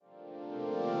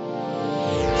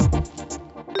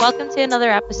Welcome to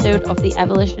another episode of the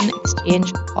Evolution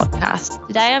Exchange podcast.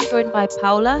 Today I'm joined by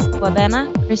Paula,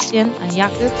 Kwabena, Kristian and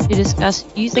Jakob to discuss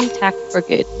using tech for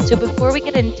good. So before we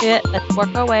get into it, let's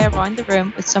work our way around the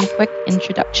room with some quick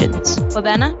introductions.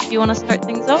 Kwabena, do you want to start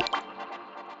things off?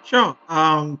 Sure.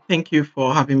 Thank you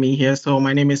for having me here. So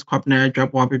my name is Kwabena Ababio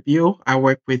Adwabour. I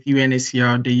work with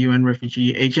UNHCR, the UN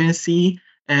Refugee Agency,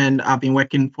 and I've been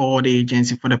working for the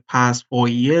agency for the past 4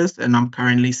 years, and I'm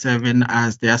currently serving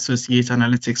as the Associate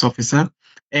Analytics Officer.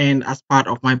 And as part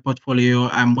of my portfolio,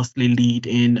 I mostly lead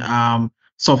in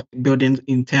building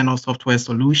internal software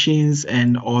solutions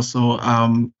and also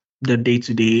the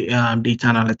day-to-day data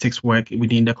analytics work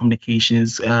within the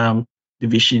communications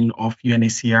division of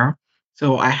UNHCR.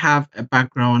 So I have a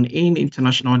background in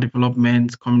international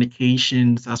development,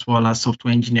 communications, as well as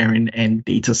software engineering and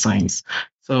data science.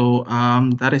 So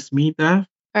that is me there.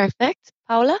 Perfect.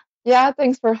 Paula? Yeah,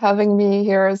 thanks for having me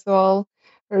here as well.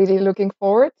 Really looking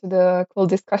forward to the cool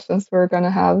discussions we're going to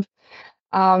have.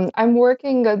 I'm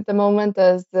working at the moment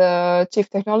as the Chief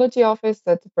Technology Office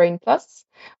at Brain Plus,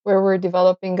 where we're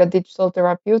developing a digital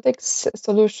therapeutics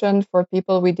solution for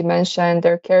people with dementia and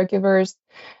their caregivers.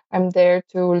 I'm there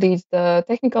to lead the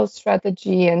technical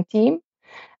strategy and team.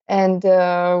 And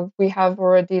we have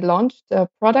already launched a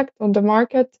product on the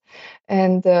market.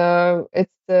 And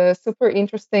it's super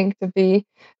interesting to be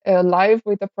live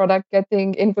with the product,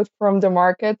 getting input from the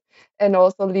market, and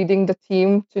also leading the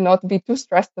team to not be too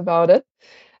stressed about it.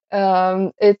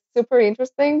 It's super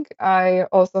interesting. I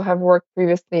also have worked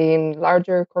previously in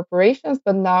larger corporations,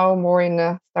 but now more in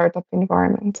a startup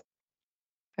environment.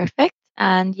 Perfect.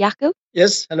 And Jakob?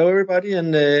 Yes, hello everybody,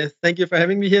 and thank you for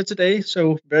having me here today.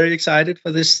 So very excited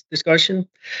for this discussion.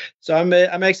 So I'm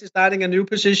actually starting a new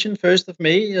position 1st of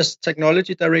May as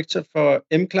technology director for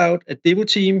mCloud at Devo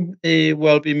team.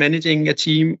 We'll be managing a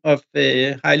team of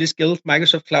highly skilled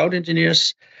Microsoft Cloud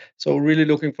engineers. So really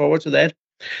looking forward to that.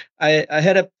 I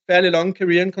had a fairly long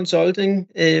career in consulting,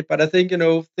 but I think,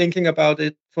 thinking about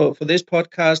it for this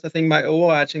podcast, I think my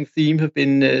overarching theme have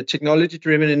been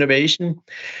technology-driven innovation.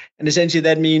 And essentially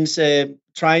that means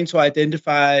trying to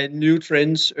identify new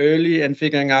trends early and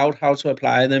figuring out how to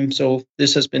apply them. So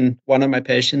this has been one of my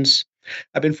passions.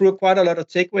 I've been through quite a lot of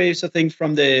tech waves, I think,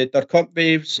 from the .com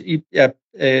waves,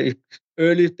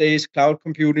 early days, cloud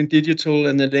computing, digital,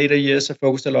 and the later years I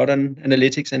focused a lot on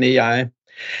analytics and AI.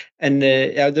 And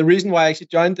the reason why I actually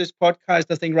joined this podcast,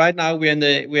 I think right now we're in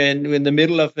the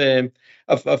middle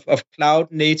of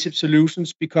cloud native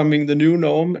solutions becoming the new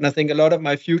norm. And I think a lot of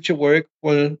my future work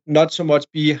will not so much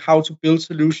be how to build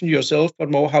solution yourself,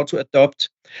 but more how to adopt.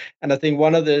 And I think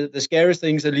one of the scariest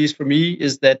things, at least for me,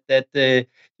 is that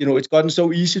it's gotten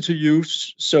so easy to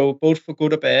use, so both for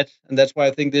good or bad. And that's why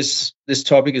I think this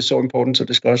topic is so important to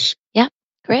discuss. Yeah,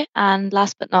 great. And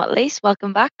last but not least,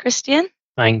 welcome back, Kristian.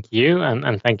 Thank you,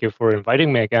 and thank you for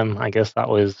inviting me again. I guess that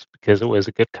was because it was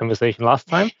a good conversation last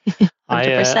time.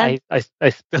 100%. I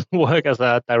still work as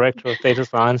a director of data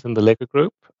science in the Liquor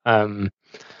Group, and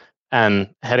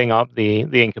heading up the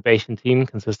incubation team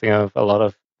consisting of a lot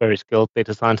of very skilled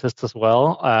data scientists as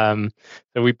well.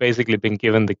 So we've basically been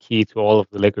given the key to all of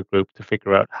the Liquor Group to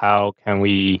figure out how can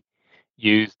we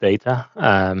use data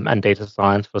and data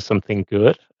science for something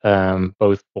good,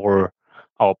 both for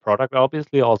our product,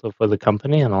 obviously, also for the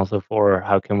company, and also for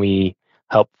how can we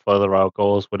help further our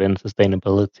goals within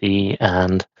sustainability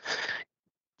and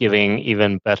giving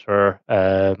even better,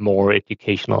 more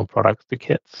educational products to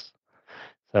kids.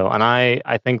 So, and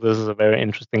I think this is a very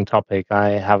interesting topic. I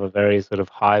have a very sort of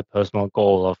high personal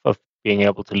goal of being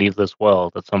able to leave this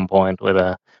world at some point with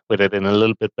it in a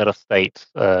little bit better state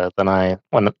than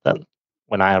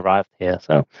when I arrived here.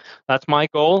 So that's my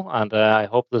goal, and I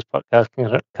hope this podcast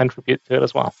can contribute to it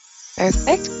as well.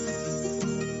 Perfect.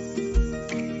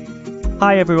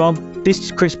 Hi everyone, this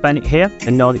is Chris Bennett here,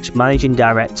 the Nordics Managing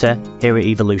Director here at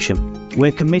Evolution.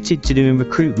 We're committed to doing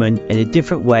recruitment in a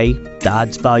different way that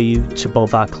adds value to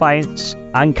both our clients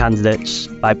and candidates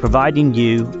by providing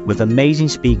you with amazing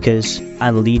speakers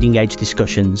and leading edge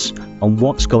discussions on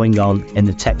what's going on in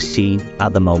the tech scene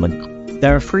at the moment.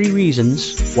 There are 3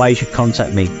 reasons why you should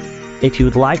contact me. If you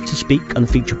would like to speak on a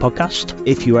future podcast,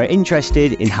 if you are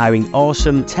interested in hiring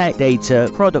awesome tech, data,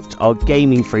 product or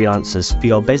gaming freelancers for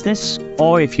your business,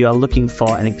 or if you are looking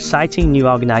for an exciting new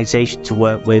organization to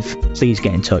work with, please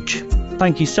get in touch.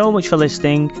 Thank you so much for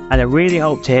listening, and I really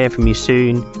hope to hear from you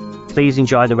soon. Please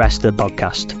enjoy the rest of the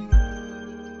podcast.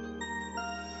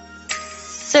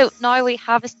 So now we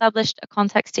have established a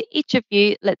context to each of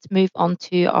you, let's move on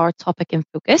to our topic in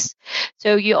focus.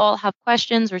 So you all have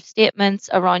questions or statements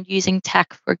around using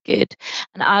tech for good.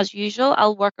 And as usual,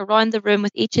 I'll work around the room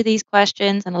with each of these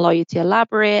questions and allow you to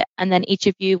elaborate. And then each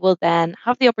of you will then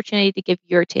have the opportunity to give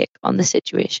your take on the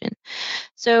situation.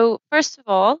 So first of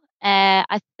all,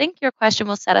 I think your question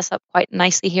will set us up quite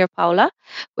nicely here, Paula,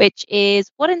 which is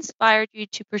what inspired you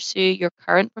to pursue your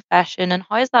current profession and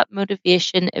how has that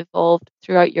motivation evolved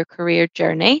throughout your career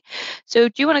journey? So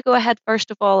do you want to go ahead first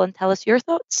of all and tell us your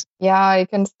thoughts? Yeah, I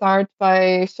can start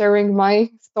by sharing my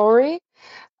story.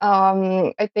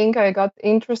 I think I got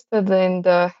interested in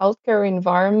the healthcare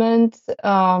environment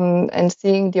and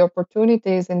seeing the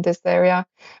opportunities in this area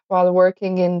while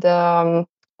working in the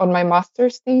on my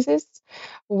master's thesis,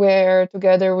 where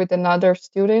together with another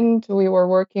student, we were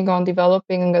working on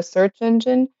developing a search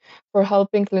engine for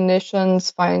helping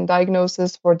clinicians find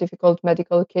diagnosis for difficult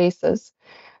medical cases.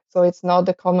 So it's not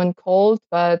the common cold,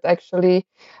 but actually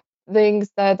things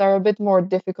that are a bit more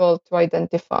difficult to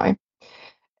identify.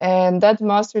 And that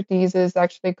master thesis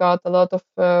actually got a lot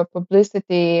of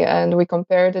publicity, and we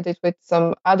compared it with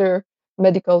some other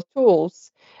medical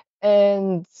tools.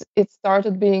 And it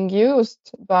started being used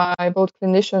by both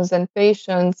clinicians and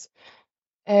patients.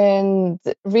 And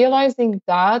realizing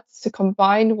that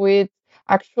combined with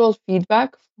actual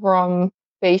feedback from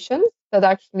patients that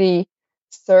actually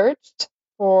searched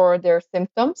for their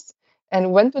symptoms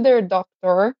and went to their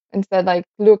doctor and said, like,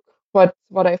 look what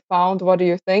I found, what do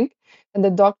you think? And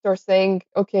the doctor saying,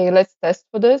 okay, let's test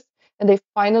for this. And they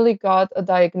finally got a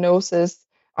diagnosis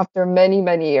after many,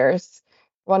 many years.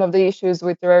 One of the issues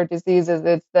with rare diseases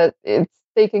is that it's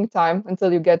taking time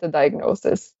until you get a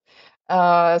diagnosis.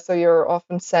 So you're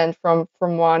often sent from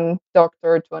one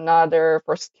doctor to another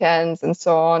for scans and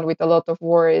so on with a lot of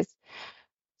worries.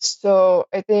 So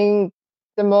I think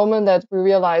the moment that we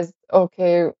realized,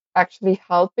 okay, actually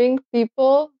helping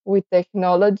people with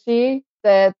technology,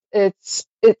 that it's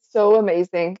so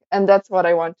amazing, and that's what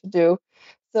I want to do.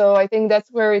 So I think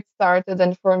that's where it started.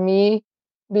 And for me,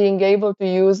 being able to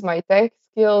use my tech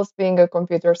skills, being a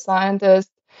computer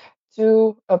scientist,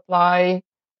 to apply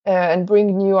and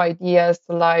bring new ideas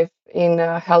to life in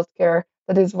healthcare,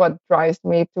 that is what drives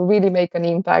me to really make an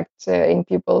impact in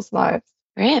people's lives.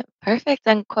 Great, perfect.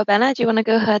 And Kwabena, do you want to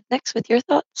go ahead next with your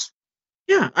thoughts?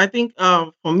 Yeah, I think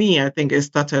for me, I think it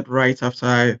started right after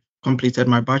I completed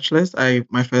my bachelor's.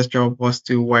 My first job was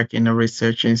to work in a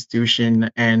research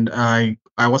institution, and I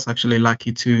was actually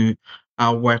lucky to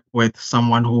work with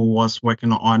someone who was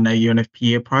working on a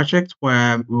UNFPA project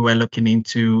where we were looking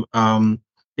into the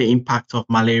impact of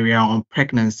malaria on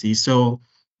pregnancy. So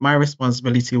my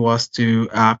responsibility was to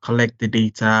collect the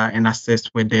data and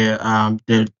assist with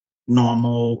the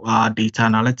normal data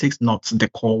analytics, not the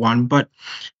core one, but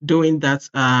doing that,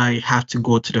 I have to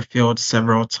go to the field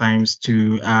several times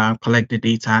to collect the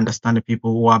data, understand the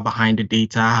people who are behind the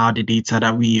data, how the data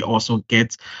that we also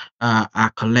get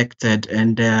are collected,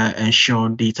 and ensure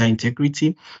data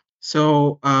integrity.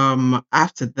 So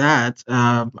after that,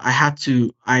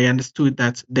 I understood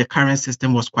that the current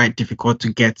system was quite difficult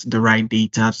to get the right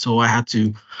data. So I had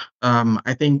to,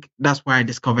 I think that's why I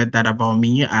discovered that about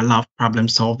me. I love problem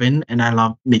solving and I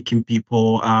love making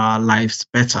people lives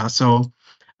better. So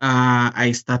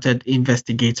I started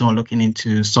investigating or looking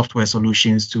into software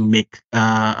solutions to make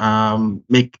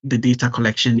the data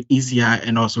collection easier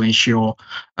and also ensure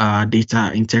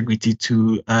data integrity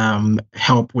to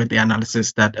help with the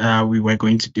analysis that we were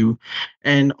going to do.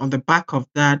 And on the back of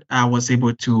that, I was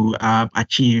able to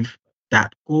achieve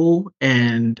that goal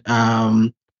and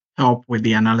help with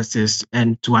the analysis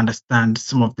and to understand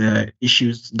some of the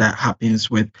issues that happens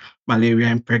with malaria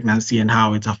and pregnancy and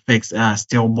how it affects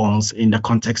stillborns in the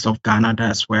context of Ghana.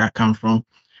 That's where I come from.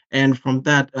 And from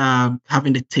that,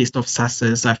 having the taste of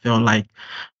success, I felt like,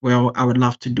 well, I would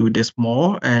love to do this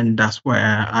more. And that's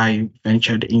where I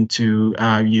ventured into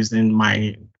using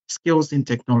my skills in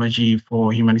technology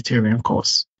for humanitarian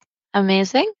cause.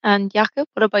 Amazing. And Jakob,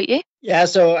 what about you? Yeah,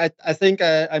 so I think,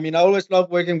 I mean, I always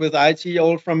loved working with IT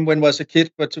all from when I was a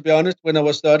kid. But to be honest, when I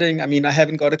was studying, I mean, I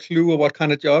haven't got a clue of what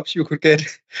kind of jobs you could get.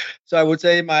 So I would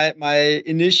say my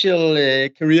initial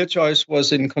career choice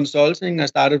was in consulting. I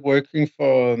started working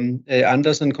for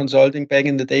Andersen Consulting back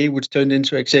in the day, which turned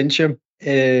into Accenture.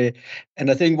 And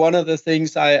I think one of the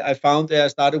things I found there, I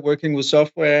started working with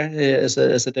software as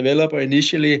a developer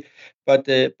initially, but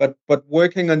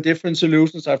working on different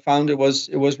solutions, I found it was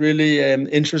really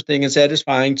interesting and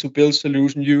satisfying to build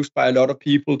solutions used by a lot of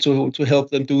people to help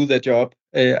them do their job.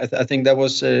 I think that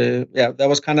was that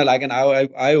was kind of like an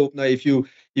eye opener. If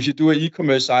you do an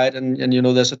e-commerce site and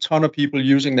there's a ton of people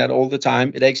using that all the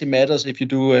time, it actually matters if you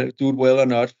do it well or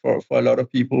not for a lot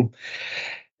of people.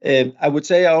 I would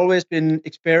say I've always been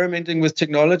experimenting with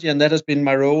technology, and that has been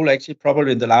my role actually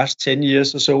probably in the last 10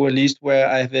 years or so at least, where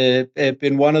I've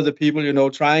been one of the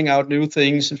people, trying out new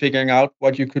things and figuring out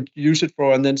what you could use it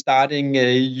for, and then starting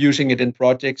using it in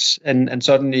projects. And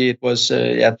suddenly it was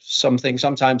something.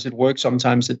 Sometimes it worked,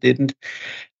 sometimes it didn't.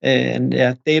 And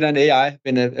data and AI have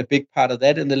been a big part of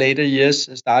that in the later years,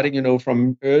 starting,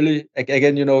 from early.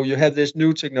 Again, you have this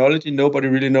new technology, nobody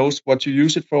really knows what to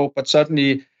use it for, but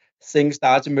suddenly things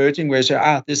start emerging where you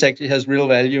say, this actually has real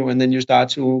value, and then you start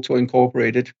to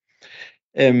incorporate it.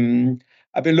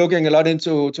 I've been looking a lot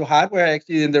into hardware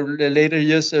actually in the later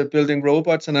years, building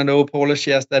robots, and I know Paula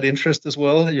shares that interest as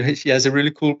well. She has a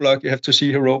really cool blog. You have to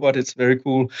see her robot; it's very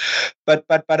cool. But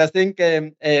I think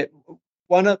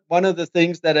one of the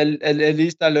things that at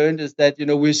least I learned is that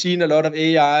we've seen a lot of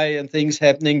AI and things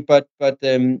happening, but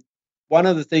one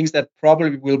of the things that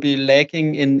probably will be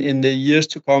lacking in the years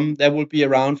to come, that will be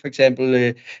around, for example,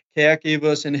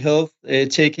 caregivers in health,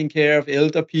 taking care of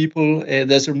elder people.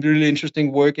 There's some really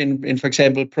interesting work in, for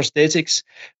example, prosthetics,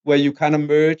 where you kind of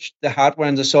merge the hardware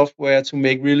and the software to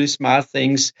make really smart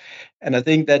things. And I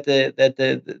think that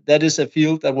that is a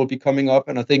field that will be coming up,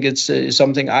 and I think it's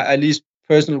something I at least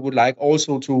personally would like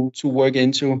also to work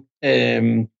into.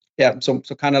 So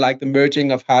kind of like the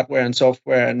merging of hardware and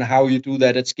software and how you do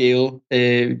that at scale.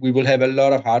 We will have a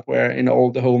lot of hardware in all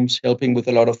the homes helping with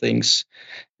a lot of things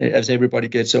as everybody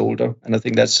gets older. And I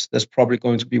think that's probably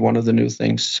going to be one of the new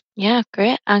things. Yeah,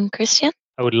 great. And Kristian?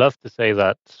 I would love to say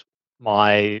that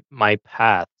my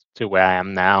path to where I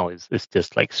am now is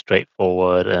just like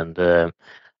straightforward, and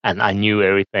I knew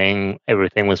everything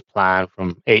was planned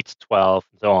from 8 to 12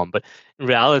 and so on. But in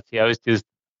reality, I was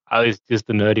just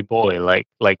a nerdy boy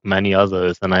like many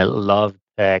others, and I loved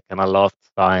tech and I loved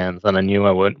science, and I knew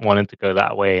I wanted to go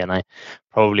that way, and I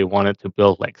probably wanted to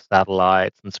build like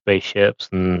satellites and spaceships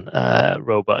and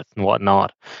robots and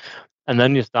whatnot. And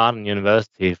then you start in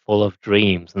university full of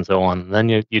dreams and so on. And then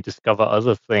you discover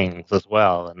other things as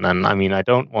well. And then, I mean, I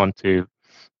don't want to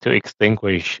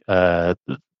extinguish the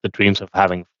dreams of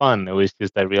having fun. It was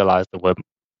just I realized there were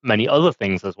many other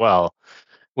things as well,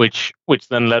 which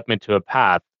then led me to a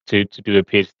path to do a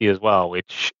PhD as well,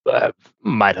 which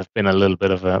might have been a little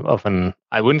bit of an,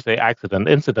 I wouldn't say accident,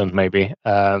 incident maybe.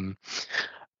 And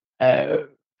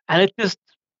it just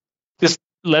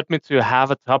led me to have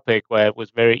a topic where it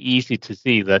was very easy to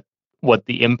see that what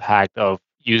the impact of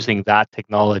using that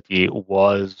technology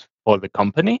was for the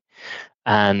company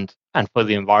and for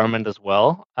the environment as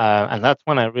well. And that's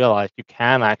when I realized you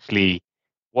can actually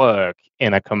work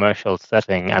in a commercial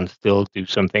setting and still do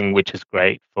something which is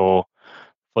great for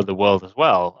the world as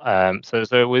well. So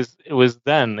it was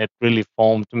then it really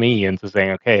formed me into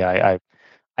saying, okay, I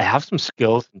have some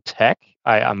skills in tech.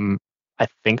 I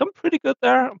think I'm pretty good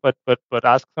there, but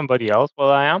ask somebody else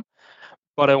what I am.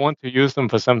 But I want to use them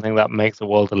for something that makes the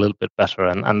world a little bit better,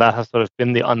 and that has sort of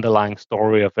been the underlying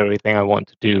story of everything I want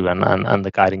to do, and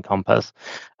the guiding compass.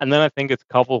 And then I think it's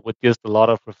coupled with just a lot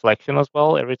of reflection as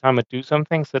well. Every time I do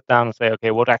something, sit down and say,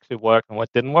 okay, what actually worked and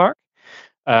what didn't work,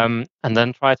 and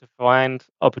then try to find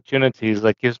opportunities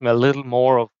that gives me a little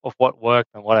more of what worked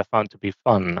and what I found to be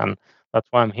fun. And that's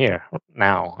why I'm here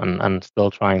now, and still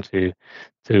trying to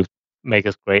make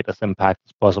as great as impact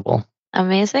as possible.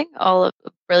 Amazing. All of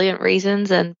the brilliant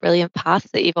reasons and brilliant paths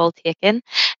that you've all taken.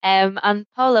 And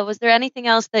Paula, was there anything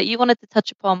else that you wanted to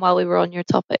touch upon while we were on your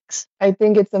topics? I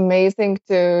think it's amazing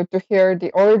to hear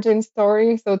the origin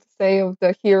story, so to say, of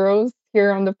the heroes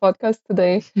here on the podcast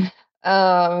today.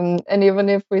 And even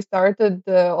if we started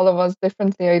all of us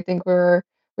differently, I think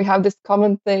we have this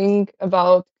common thing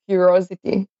about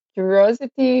curiosity.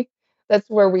 Curiosity, that's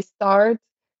where we start,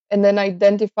 and then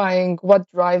identifying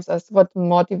what drives us, what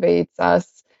motivates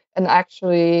us, and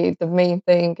actually the main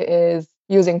thing is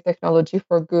using technology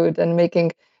for good and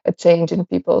making a change in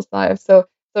people's lives. So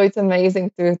it's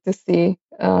amazing to see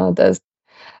this.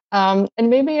 And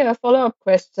maybe a follow-up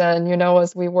question,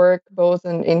 as we work both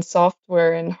in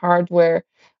software and hardware,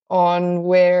 on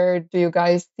where do you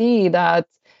guys see that,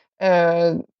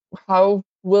 how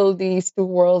will these two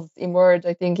worlds emerge?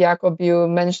 I think, Jakob, you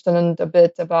mentioned a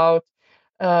bit about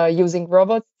using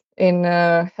robots in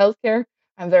healthcare.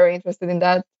 I'm very interested in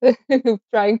that.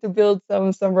 Trying to build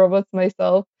some robots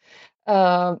myself.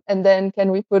 And then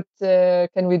can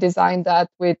we design that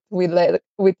with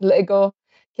Lego?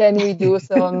 Can we do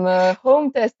some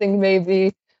home testing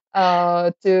maybe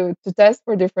to test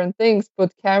for different things?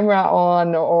 Put camera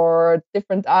on or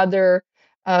different other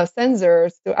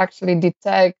sensors to actually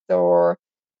detect or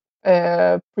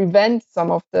prevent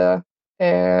some of the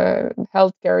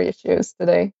healthcare issues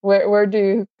today. Where do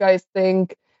you guys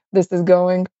think this is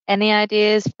going? Any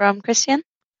ideas from Kristian?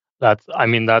 That's the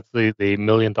 $1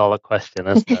 million question,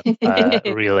 isn't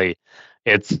it? Really,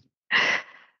 it's.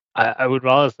 I would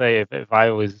rather say if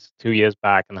I was 2 years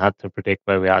back and had to predict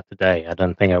where we are today, I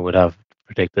don't think I would have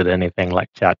predicted anything like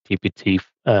ChatGPT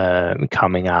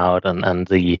coming out and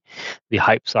the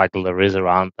hype cycle there is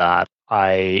around that.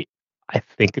 I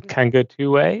think it can go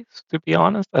two ways, to be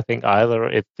honest. I think either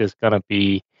it's just going to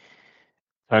be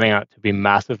turning out to be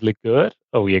massively good,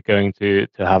 or we are going to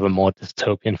have a more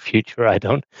dystopian future. I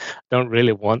don't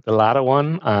really want the latter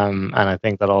one, and I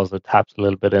think that also taps a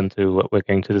little bit into what we're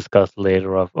going to discuss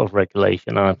later of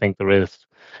regulation. And I think there's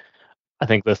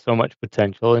so much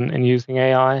potential in using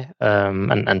AI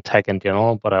and tech in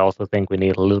general, but I also think we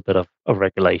need a little bit of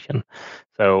regulation.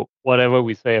 So whatever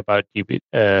we say about GDPR,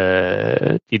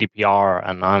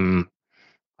 and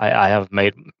I have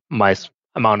made my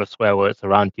amount of swear words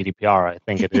around GDPR. I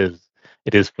think it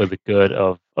is for the good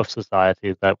of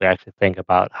society that we actually think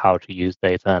about how to use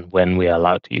data and when we are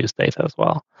allowed to use data as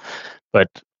well. But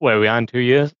where we are in 2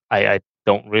 years, I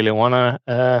don't really want to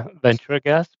venture a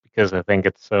guess, because I think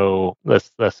it's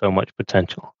there's so much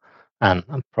potential, and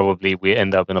probably we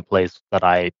end up in a place that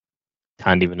I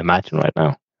can't even imagine right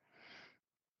now.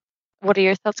 What are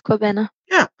your thoughts, Kwabena?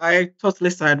 Yeah, I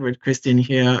totally side with Kristian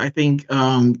here. I think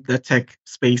the tech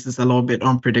space is a little bit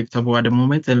unpredictable at the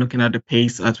moment, and looking at the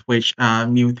pace at which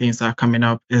new things are coming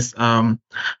up is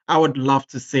I would love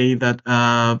to say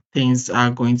that things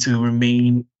are going to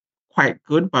remain quite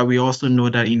good, but we also know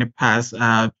that in the past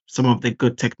some of the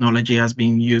good technology has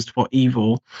been used for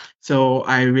evil. So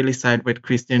I really side with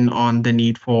Kristian on the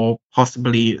need for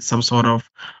possibly some sort of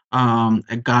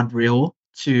a guardrail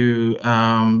to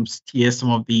steer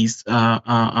some of these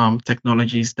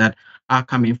technologies that are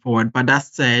coming forward. But that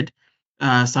said,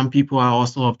 some people are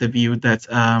also of the view that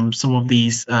some of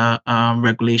these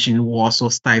regulations will also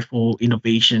stifle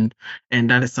innovation, and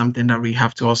that is something that we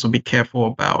have to also be careful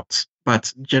about.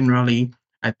 But generally,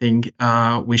 I think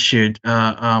we should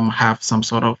have some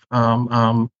sort of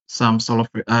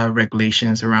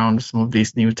regulations around some of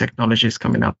these new technologies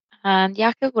coming up. And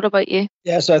Jakob, what about you?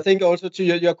 Yeah, so I think also to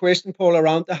your question, Paul,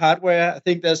 around the hardware, I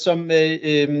think there's some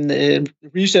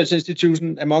research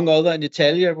institution, among other in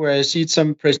Italia, where I see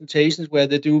some presentations where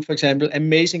they do, for example,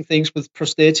 amazing things with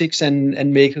prosthetics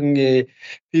and making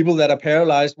people that are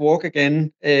paralyzed walk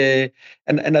again. And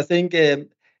I think it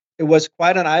was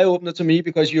quite an eye-opener to me,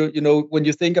 because you know when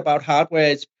you think about hardware,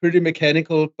 it's pretty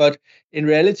mechanical, but in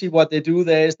reality, what they do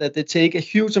there is that they take a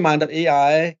huge amount of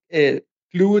AI,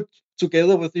 glue it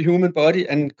together with the human body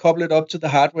and couple it up to the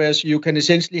hardware, so you can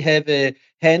essentially have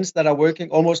hands that are working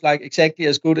almost like exactly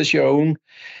as good as your own.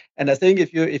 And I think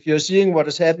if you're seeing what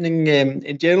is happening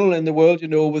in general in the world, you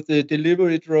know, with the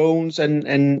delivery drones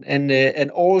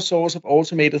and all sorts of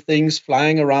automated things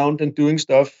flying around and doing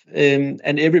stuff, and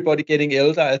everybody getting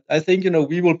elder, I think, you know,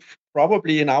 we will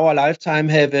probably in our lifetime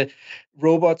have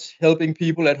robots helping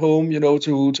people at home, you know,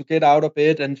 to get out of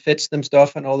bed and fetch them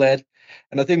stuff and all that.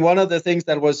 And I think one of the things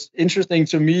that was interesting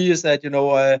to me is that, you know,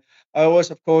 I always,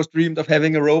 of course, dreamed of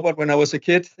having a robot when I was a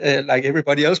kid, like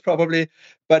everybody else probably.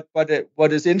 But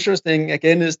what is interesting,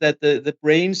 again, is that the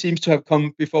brain seems to have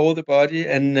come before the body.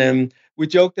 And we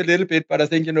joked a little bit, but I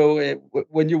think, you know,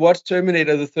 when you watched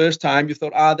Terminator the first time, you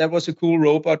thought, that was a cool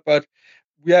robot. But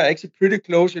we are actually pretty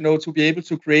close, you know, to be able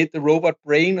to create the robot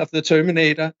brain of the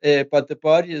Terminator, but the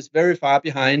body is very far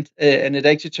behind, and it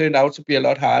actually turned out to be a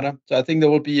lot harder. So I think there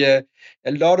will be a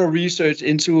lot of research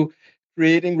into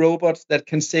creating robots that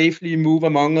can safely move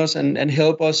among us and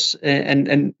help us.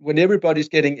 And when everybody's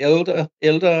getting elder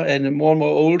and more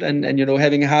old, and you know,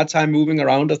 having a hard time moving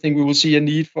around, I think we will see a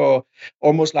need for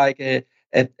almost like a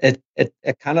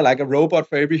kind of like a robot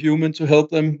for every human to help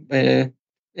them, in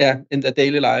their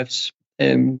daily lives.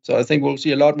 So I think we'll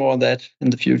see a lot more on that in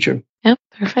the future. Yeah,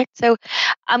 perfect. So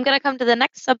I'm going to come to the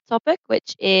next subtopic,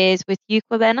 which is with you,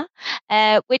 Kwabena,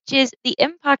 which is the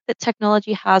impact that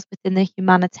technology has within the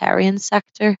humanitarian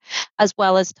sector, as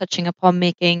well as touching upon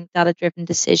making data-driven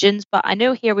decisions. But I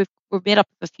know here we're made up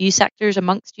of a few sectors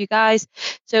amongst you guys.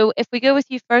 So if we go with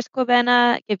you first,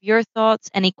 Kwabena, give your thoughts,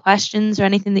 any questions or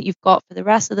anything that you've got for the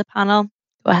rest of the panel.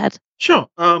 Go ahead. Sure.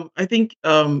 I think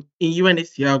in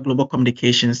UNHCR Global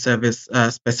Communication Service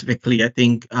specifically, I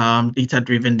think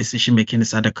data-driven decision making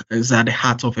is at the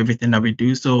heart of everything that we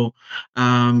do. So,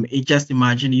 just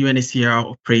imagine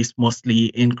UNHCR operates mostly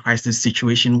in crisis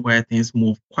situation where things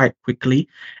move quite quickly,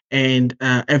 and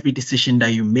every decision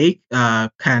that you make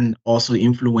can also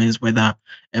influence whether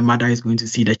a mother is going to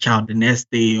see the child the next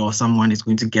day or someone is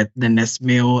going to get the next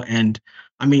meal. And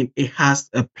I mean, it has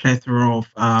a plethora of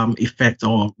effects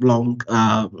or long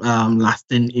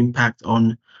lasting impact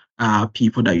on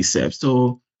people that you serve.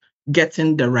 So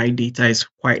getting the right data is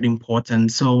quite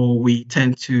important. So we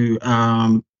tend to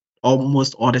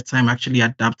almost all the time actually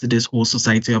adapt to this whole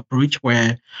society approach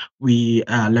where we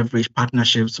leverage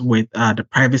partnerships with the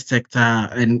private sector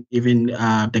and even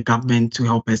the government to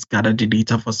help us gather the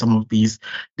data for some of these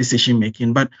decision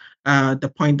making. But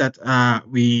the point that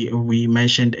we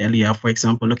mentioned earlier, for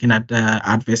example, looking at the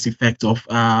adverse effect of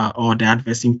or the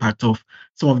adverse impact of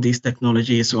some of these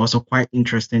technologies is also quite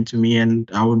interesting to me,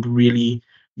 and I would really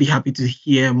be happy to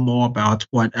hear more about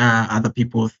what other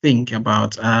people think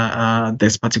about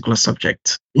this particular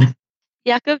subject.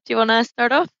 Jakob, do you want to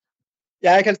start off?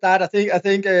 Yeah, I can start. I think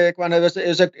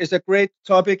Kwabena is a great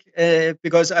topic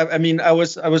because I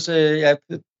was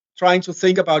trying to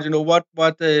think about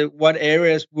what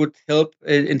areas would help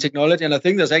in technology, and I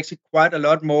think there's actually quite a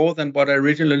lot more than what I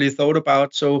originally thought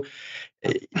about. So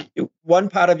one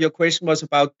part of your question was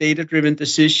about data-driven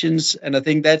decisions, and I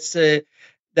think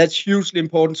that's hugely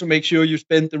important to make sure you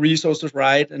spend the resources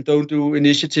right and don't do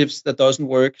initiatives that doesn't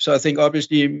work. So I think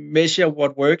obviously measure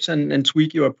what works and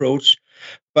tweak your approach.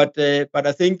 But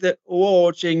I think the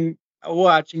overarching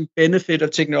benefit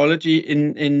of technology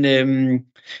in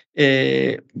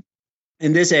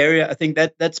this area, I think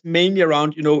that's mainly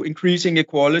around increasing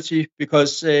equality,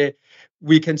 because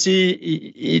we can see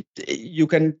it. You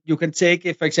can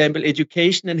take, for example,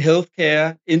 education and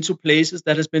healthcare into places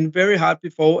that has been very hard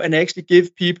before, and actually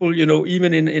give people,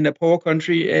 even in a poor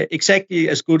country, exactly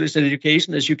as good as an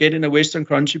education as you get in a Western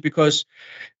country, because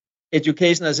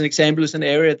education, as an example, is an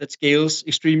area that scales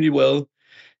extremely well.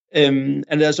 And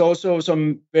there's also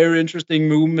some very interesting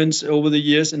movements over the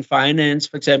years in finance.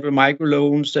 For example,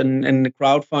 microloans and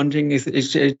crowdfunding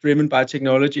is driven by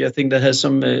technology. I think that has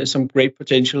some great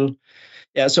potential.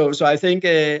 Yeah, so I think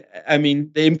the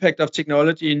impact of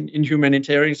technology in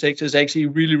humanitarian sector is actually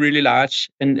really, really large,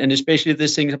 and especially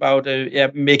this thing about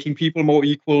making people more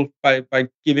equal by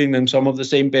giving them some of the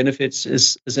same benefits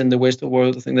as in the Western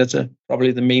world. I think that's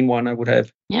probably the main one I would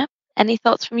have. Yeah. Any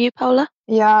thoughts from you, Paula?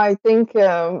 Yeah, I think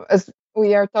as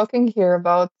we are talking here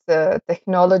about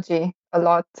technology a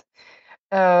lot,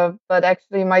 but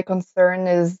actually my concern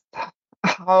is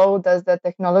how does the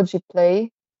technology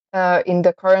play in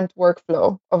the current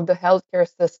workflow of the healthcare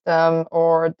system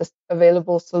or the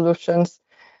available solutions.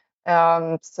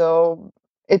 So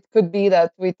it could be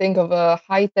that we think of a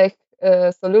high-tech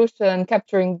solution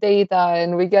capturing data,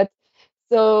 and we get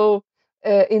so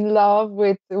in love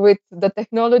with the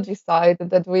technology side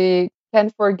that we can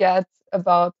forget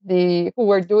about who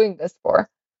we're doing this for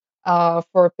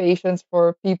patients,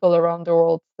 for people around the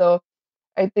world. So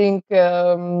I think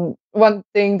one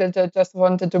thing that I just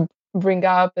wanted to bring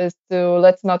up is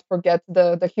let's not forget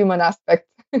the human aspect.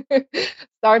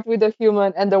 Start with the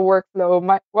human and the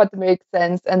workflow, what makes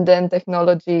sense, and then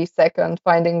technology second,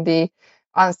 finding the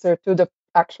answer to the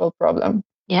actual problem.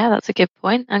 Yeah, that's a good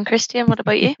point. And Kristian, what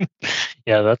about you?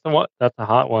 Yeah, that's a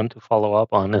hard one to follow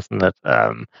up on, isn't it?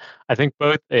 I think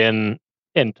both in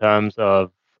terms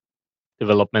of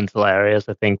developmental areas,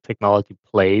 I think technology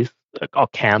plays or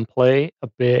can play a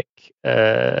big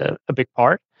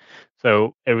part.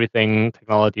 So everything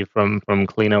technology from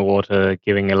cleaner water,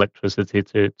 giving electricity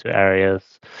to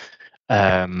areas,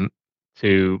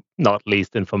 to not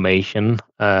least information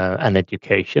and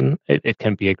education, it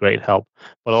can be a great help.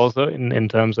 But also in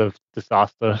terms of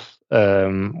disasters,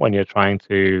 when you're trying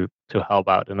to help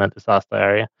out in a disaster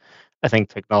area, I think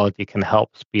technology can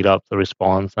help speed up the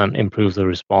response and improve the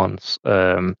response,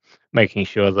 making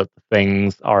sure that the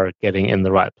things are getting in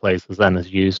the right places and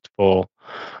is used for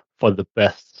the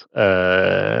best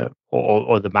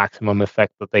or the maximum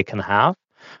effect that they can have.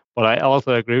 But I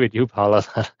also agree with you, Paula,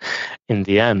 that in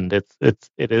the end, it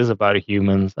is about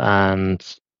humans, and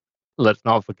let's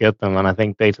not forget them. And I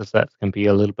think data sets can be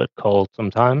a little bit cold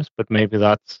sometimes, but maybe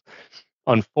that's,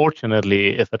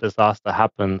 unfortunately, if a disaster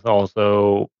happens,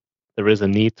 also there is a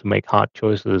need to make hard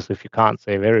choices. If you can't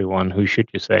save everyone, who should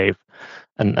you save?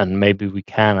 And maybe we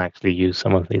can actually use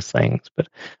some of these things. But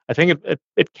I think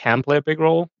it can play a big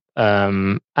role,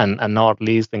 and not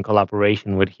least in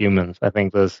collaboration with humans. I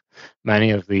think there's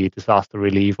many of the disaster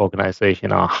relief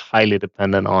organizations are highly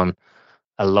dependent on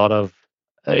a lot of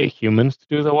humans to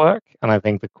do the work, and I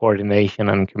think the coordination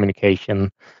and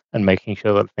communication and making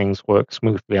sure that things work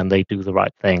smoothly and they do the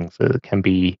right things can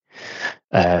be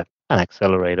an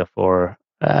accelerator for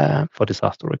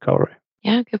disaster recovery.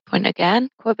 Yeah, good point again.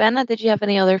 Kwabena, did you have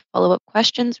any other follow-up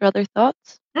questions or other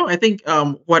thoughts? No, I think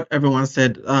what everyone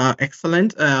said,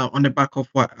 excellent. On the back of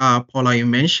what Paula you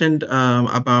mentioned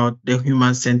about the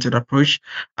human-centered approach,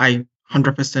 I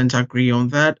 100% agree on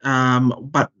that.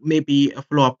 But maybe a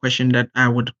follow-up question that I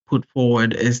would put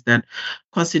forward is that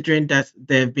considering that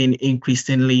there have been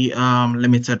increasingly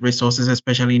limited resources,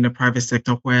 especially in the private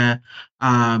sector, where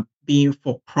being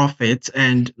for profit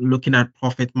and looking at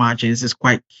profit margins is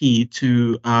quite key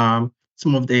to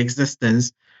some of the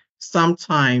existence.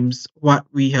 Sometimes what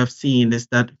we have seen is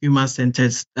that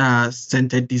human-centered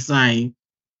centered design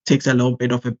takes a little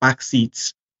bit of a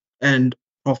backseat, and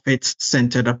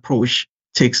profit-centered approach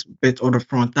takes a bit of the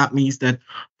front. That means that,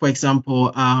 for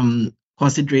example,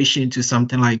 consideration to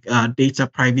something like data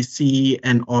privacy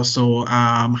and also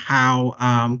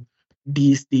how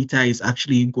these data is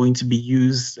actually going to be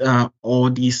used, all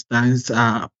these things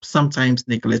are sometimes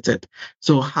neglected.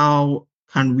 So how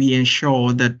can we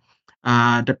ensure that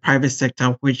the private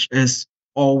sector, which is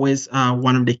always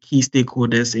one of the key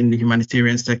stakeholders in the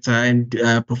humanitarian sector and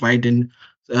providing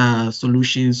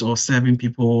solutions or serving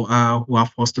people who are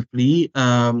forced to flee,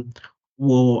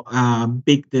 will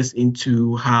bake this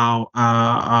into how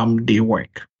they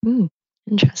work.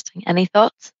 Interesting. Any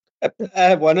thoughts? I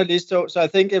have one at least. So I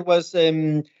think it was.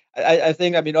 I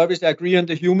think, I mean, obviously I agree on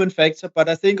the human factor, but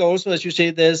I think also, as you say,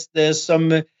 there's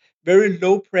some very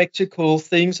low practical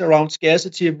things around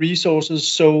scarcity of resources.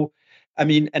 So, I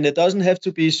mean, and it doesn't have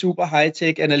to be super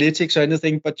high-tech analytics or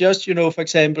anything, but just, for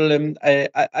example, I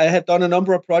have done a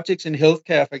number of projects in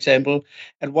healthcare, for example,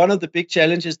 and one of the big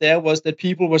challenges there was that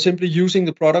people were simply using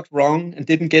the product wrong and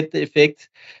didn't get the effect.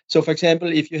 So, for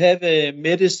example, if you have a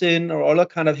medicine or other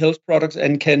kind of health products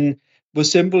and can, with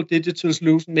simple digital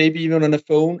solution, maybe even on a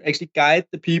phone, actually guide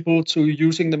the people to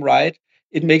using them right,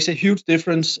 it makes a huge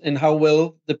difference in how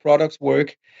well the products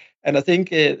work. And I think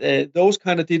those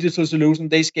kind of digital solutions,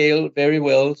 they scale very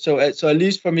well. So at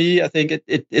least for me, I think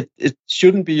it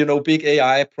shouldn't be, big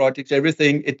AI projects,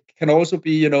 everything. It can also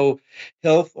be,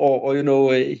 health or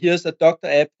here's a doctor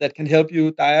app that can help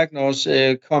you diagnose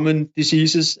common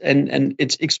diseases. And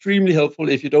it's extremely helpful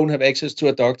if you don't have access to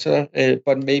a doctor,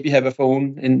 but maybe have a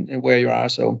phone in where you are.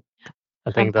 So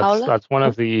I think that's one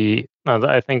of the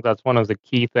I think that's one of the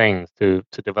key things to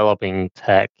developing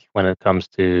tech when it comes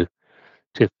to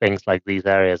things like these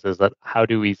areas, is that how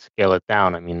do we scale it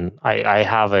down? I mean, I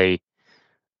have a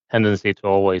tendency to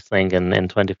always think in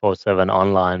 24/7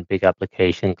 online, big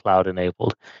application, cloud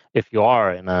enabled. If you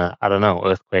are in a, I don't know,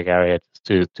 earthquake area,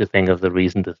 just to think of the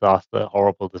recent disaster,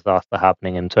 horrible disaster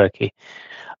happening in Turkey,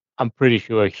 I'm pretty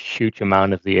sure a huge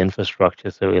amount of the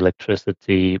infrastructure, so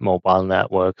electricity, mobile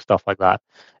network, stuff like that,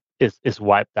 is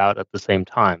wiped out at the same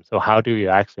time. So how do you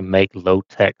actually make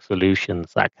low-tech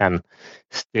solutions that can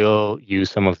still use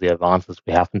some of the advances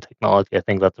we have in technology? I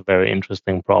think that's a very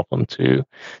interesting problem to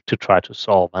try to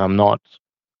solve. And I'm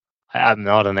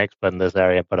not an expert in this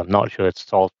area, but I'm not sure it's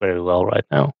solved very well right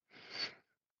now.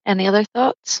 Any other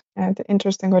thoughts?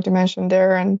 Interesting what you mentioned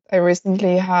there. And I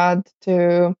recently had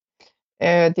to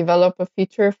develop a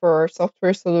feature for our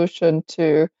software solution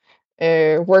to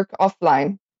work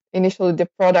offline. Initially, the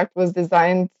product was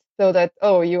designed so that,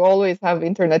 you always have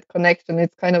internet connection.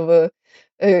 It's kind of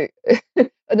an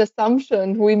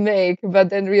assumption we make, but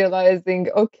then realizing,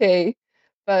 okay,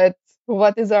 but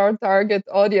what is our target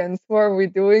audience? Who are we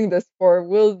doing this for?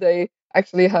 Will they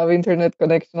actually have internet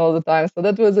connection all the time? So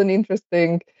that was an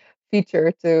interesting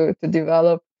feature to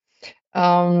develop.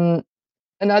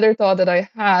 Another thought that I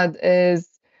had is,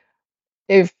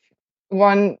 if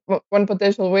one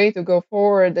potential way to go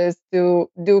forward is to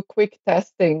do quick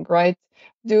testing, right?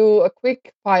 Do a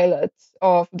quick pilot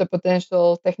of the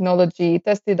potential technology,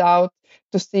 test it out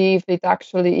to see if it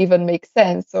actually even makes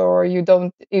sense, or you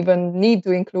don't even need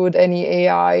to include any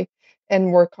AI and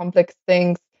more complex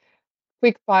things.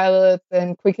 Quick pilots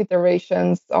and quick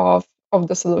iterations of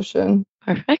the solution.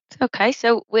 Perfect. Okay,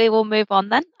 so we will move on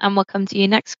then, and we'll come to you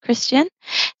next, Kristian.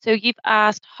 So you've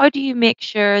asked, how do you make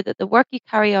sure that the work you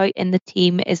carry out in the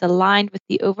team is aligned with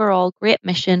the overall great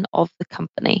mission of the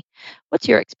company? What's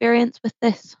your experience with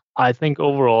this? I think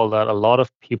overall that a lot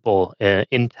of people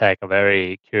in tech are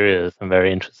very curious and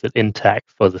very interested in tech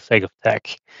for the sake of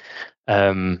tech.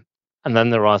 And then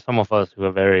there are some of us who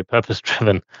are very purpose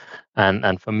driven.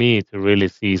 And for me, to really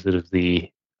see sort of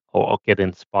the or get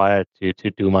inspired to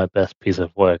do my best piece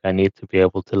of work, I need to be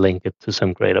able to link it to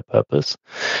some greater purpose.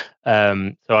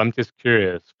 So I'm just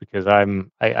curious because I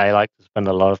like to spend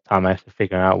a lot of time actually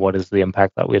figuring out what is the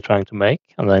impact that we're trying to make,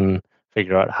 and then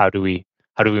figure out how do we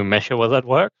measure whether that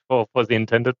works for the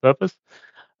intended purpose,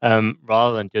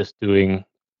 rather than just doing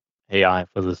AI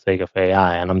for the sake of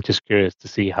AI. And I'm just curious to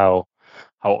see how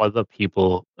other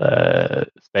people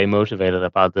stay motivated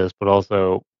about this, but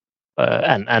also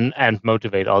and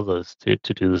motivate others to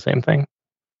do the same thing.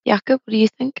 Jakob, what do you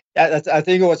think? Yeah, I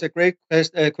think it was a great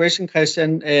question,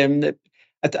 Kristian.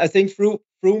 I think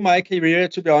through my career,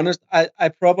 to be honest, I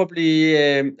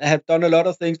probably have done a lot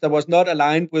of things that was not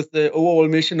aligned with the overall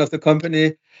mission of the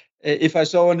company. If I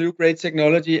saw a new great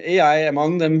technology, AI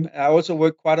among them, I also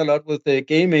worked quite a lot with the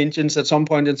game engines at some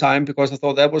point in time because I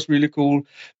thought that was really cool.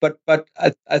 But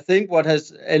I think what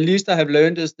has, at least I have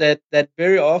learned, is that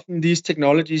very often these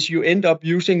technologies, you end up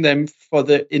using them for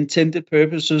the intended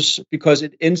purposes because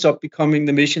it ends up becoming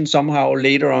the mission somehow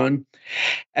later on.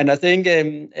 And I think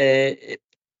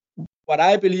what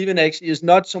I believe in actually is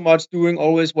not so much doing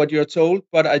always what you're told,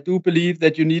 but I do believe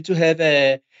that you need to have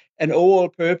an overall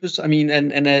purpose. I mean,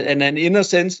 and an inner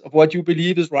sense of what you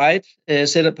believe is right,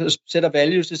 set of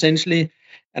values essentially.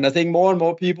 And I think more and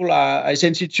more people are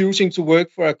essentially choosing to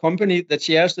work for a company that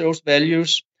shares those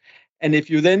values. And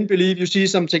if you then believe you see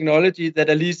some technology that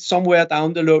at least somewhere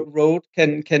down the road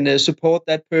can support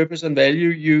that purpose and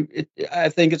value, I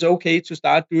think it's okay to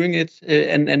start doing it,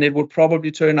 and it would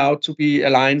probably turn out to be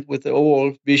aligned with the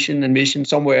overall vision and mission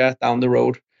somewhere down the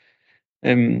road.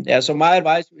 So my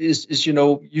advice is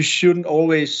you shouldn't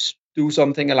always do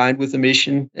something aligned with the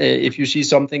mission if you see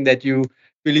something that you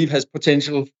believe has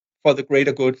potential for the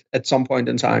greater good at some point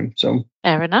in time. So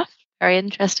fair enough. Very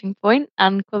interesting point.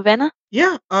 And Kwabena?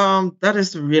 Yeah, that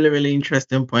is a really, really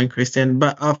interesting point, Kristian.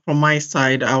 But from my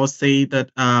side, I would say that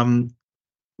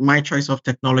my choice of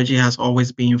technology has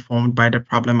always been informed by the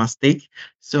problem at stake.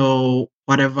 So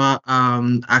whatever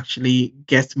actually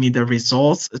gets me the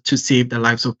results to save the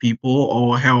lives of people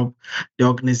or help the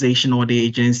organization or the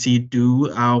agency do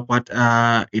what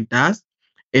it does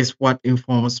is what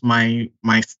informs my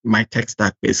tech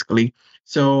stack basically.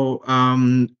 So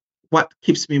what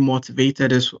keeps me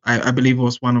motivated is I believe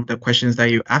was one of the questions that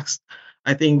you asked.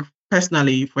 I think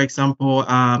personally, for example,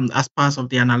 as part of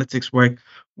the analytics work,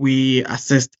 we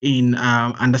assist in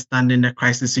understanding the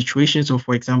crisis situation. So,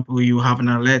 for example, you have an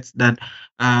alert that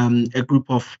a group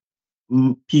of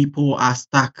people are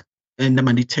stuck in the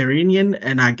Mediterranean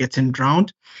and are getting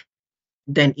drowned.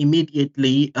 Then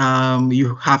immediately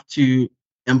you have to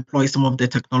employ some of the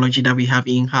technology that we have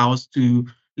in-house to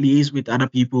liaise with other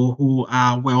people who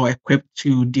are well equipped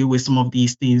to deal with some of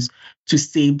these things to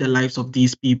save the lives of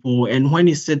these people. And when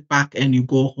you sit back and you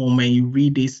go home and you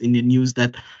read this in the news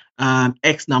that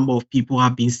X number of people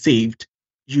have been saved,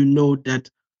 you know that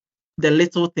the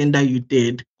little thing that you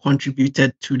did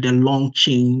contributed to the long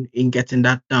chain in getting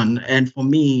that done. And for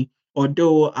me,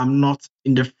 although I'm not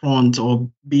in the front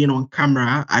or being on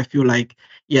camera, I feel like,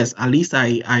 yes, at least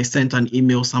I sent an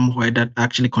email somewhere that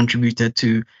actually contributed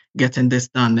to getting this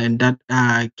done. And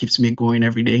that keeps me going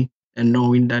every day and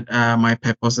knowing that my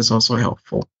purpose is also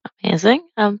helpful. Amazing.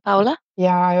 Paula?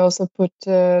 Yeah, I also put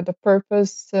the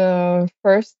purpose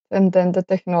first and then the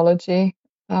technology.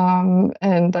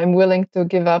 And I'm willing to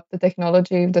give up the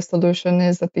technology if the solution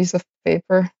is a piece of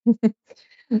paper.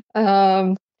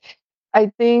 I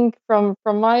think from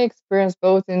my experience,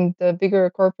 both in the bigger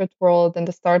corporate world and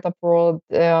the startup world,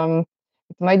 it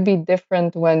might be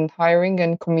different when hiring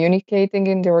and communicating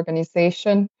in the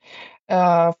organization.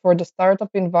 For the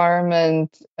startup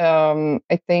environment,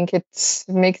 I think it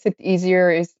makes it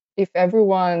easier if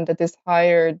everyone that is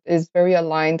hired is very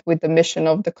aligned with the mission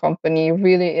of the company,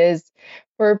 really is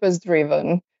purpose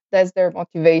driven. That's their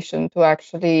motivation to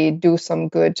actually do some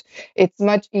good. It's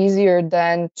much easier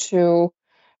than to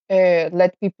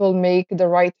let people make the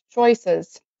right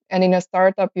choices. And in a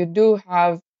startup, you do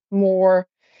have more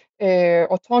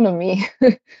autonomy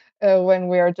when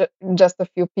we are just a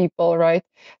few people, right?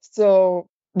 So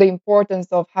the importance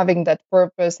of having that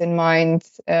purpose in mind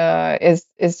is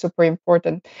super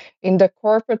important. In the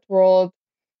corporate world,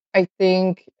 I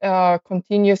think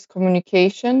continuous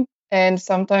communication and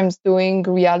sometimes doing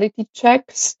reality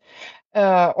checks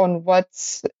on what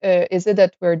is it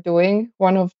that we're doing.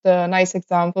 One of the nice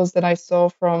examples that I saw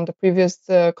from the previous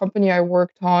company I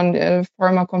worked on, a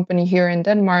pharma company here in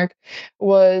Denmark,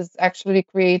 was actually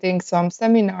creating some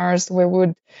seminars where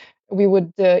we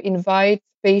would invite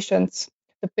patients,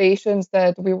 the patients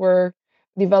that we were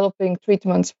developing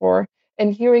treatments for,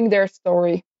 and hearing their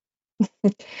story.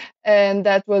 And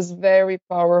that was very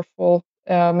powerful.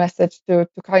 message to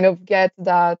kind of get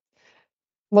that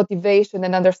motivation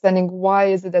and understanding why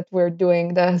is it that we're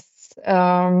doing this,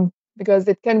 because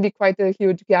it can be quite a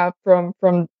huge gap from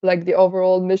like the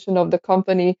overall mission of the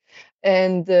company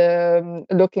and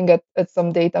looking at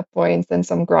some data points and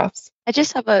some graphs. I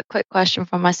just have a quick question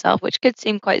for myself, which could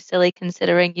seem quite silly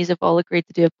considering you've all agreed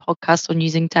to do a podcast on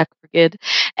using tech for good.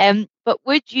 But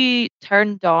would you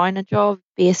turn down a job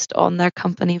based on their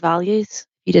company values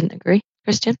if you didn't agree,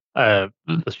 Kristian? The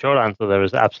short answer there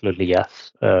is absolutely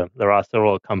yes. There are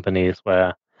several companies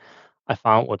where I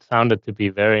found what sounded to be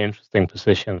very interesting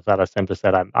positions that I simply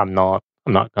said I'm not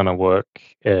going to work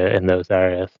in those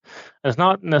areas. And it's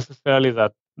not necessarily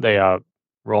that they are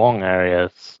wrong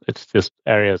areas. It's just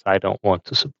areas I don't want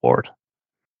to support.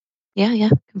 Yeah,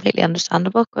 completely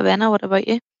understandable. Kwabena, what about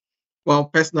you? Well,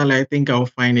 personally, I think I'll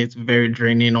find it very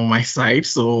draining on my side.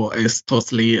 So it's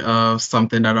totally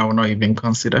something that I will not even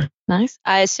consider. Nice.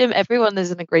 I assume everyone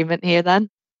is in agreement here then.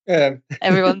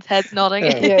 Everyone's heads nodding.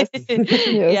 Yes.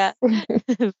 Yeah.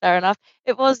 Fair enough.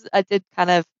 I did kind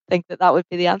of think that would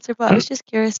be the answer, but I was just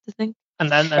curious to think. And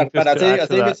then, but I think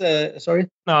it's sorry.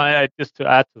 No, just to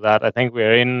add to that, I think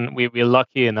we're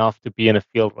lucky enough to be in a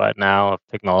field right now of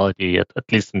technology, at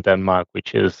least in Denmark,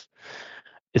 which is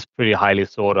pretty highly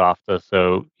sought after.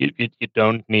 So you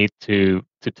don't need to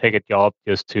take a job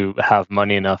just to have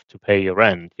money enough to pay your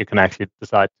rent. You can actually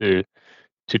decide to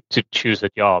choose a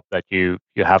job that you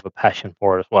have a passion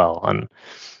for as well. And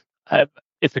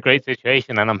it's a great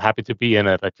situation, and I'm happy to be in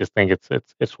it. I just think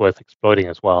it's worth exploiting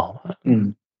as well.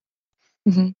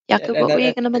 Mm-hmm. Jakob, what were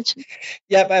you going to mention?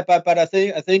 Yeah, but I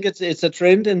think it's a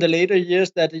trend in the later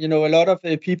years that a lot of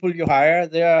people you hire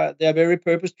they are very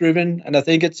purpose driven, and I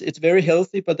think it's very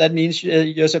healthy. But that means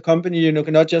you as a company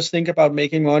cannot just think about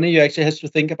making money. You actually have to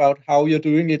think about how you're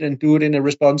doing it and do it in a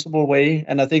responsible way.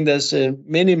 And I think there's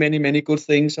many good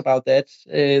things about that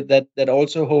that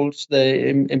also holds the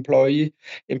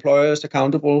employers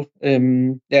accountable.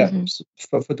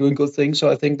 For doing good things.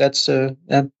 So I think that's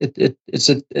it's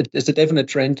a definite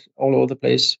trend all over the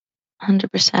place.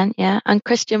 100%, yeah. And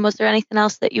Kristian, was there anything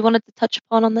else that you wanted to touch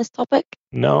upon on this topic?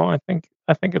 No, I think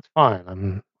it's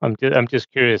fine. I'm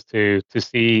just curious to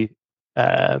see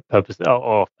purpose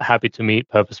or happy to meet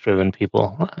purpose-driven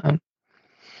people.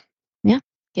 Yeah,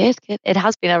 good. It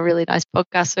has been a really nice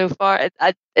podcast so far.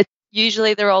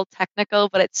 Usually they're all technical,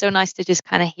 but it's so nice to just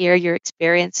kind of hear your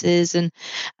experiences and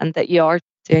that you are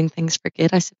doing things for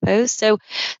good, I suppose. So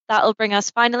that'll bring us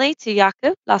finally to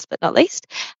Jakob, last but not least.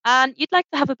 And you'd like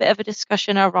to have a bit of a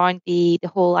discussion around the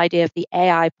whole idea of the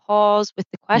AI pause with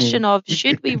the question of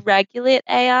should we regulate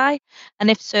AI? And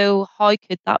if so, how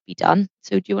could that be done?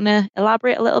 So do you want to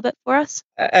elaborate a little bit for us?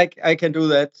 I can do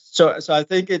that. So I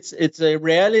think it's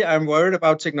rarely I'm worried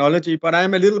about technology, but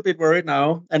I'm a little bit worried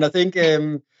now. And I think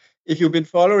if you've been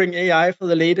following AI for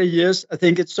the later years, I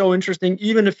think it's so interesting.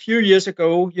 Even a few years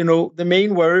ago, the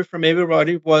main worry from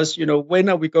everybody was, when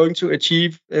are we going to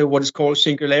achieve what is called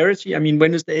singularity? I mean,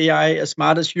 when is the AI as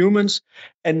smart as humans?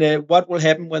 And what will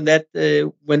happen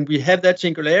when we have that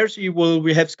singularity? Will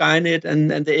we have Skynet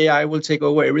and the AI will take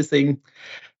over everything?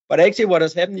 But actually, what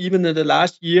has happened even in the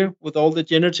last year with all the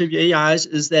generative AIs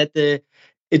is that the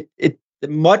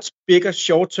much bigger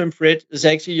short-term threat is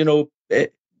actually,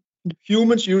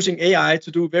 humans using AI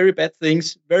to do very bad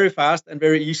things very fast and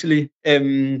very easily,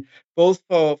 both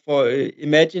for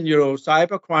imagine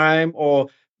cybercrime or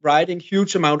writing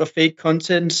huge amount of fake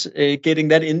content, getting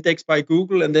that indexed by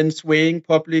Google and then swaying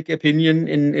public opinion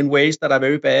in ways that are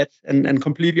very bad and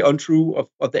completely untrue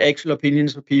of the actual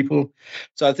opinions of people.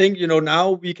 So I think now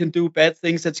we can do bad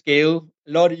things at scale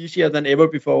a lot easier than ever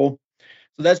before.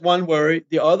 So that's one worry.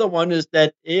 The other one is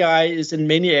that AI is in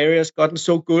many areas gotten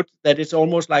so good that it's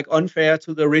almost like unfair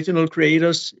to the original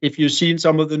creators. If you've seen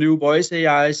some of the new voice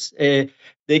AIs,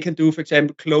 they can do, for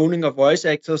example, cloning of voice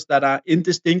actors that are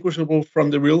indistinguishable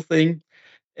from the real thing,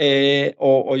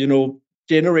 or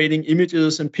generating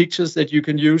images and pictures that you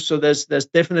can use. So there's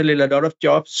definitely a lot of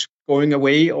jobs going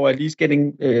away, or at least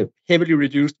getting heavily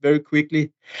reduced very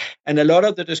quickly. And a lot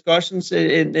of the discussions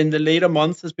in the later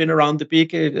months has been around the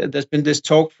big. There's been this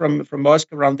talk from Musk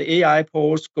around the AI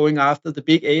pause, going after the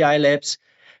big AI labs.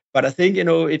 But I think,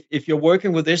 if you're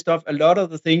working with this stuff, a lot of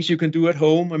the things you can do at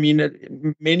home, I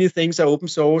mean, many things are open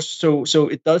source, so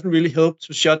it doesn't really help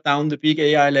to shut down the big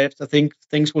AI labs. I think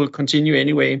things will continue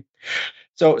anyway.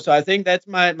 So I think that's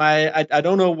my I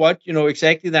don't know what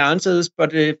exactly the answer is,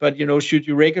 but should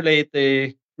you regulate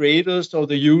the creators or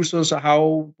the users, or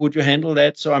how would you handle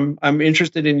that? So I'm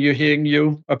interested in hearing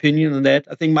your opinion on that.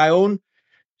 I think my own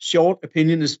short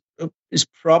opinion is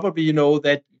probably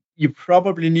that you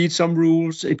probably need some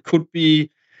rules. It could be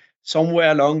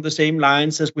somewhere along the same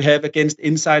lines as we have against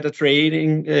insider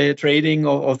trading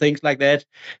or things like that,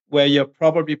 where you're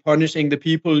probably punishing the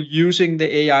people using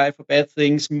the AI for bad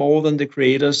things more than the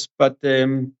creators. But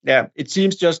it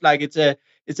seems just like it's a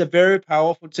very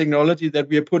powerful technology that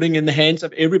we are putting in the hands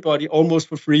of everybody almost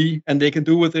for free, and they can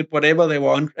do with it whatever they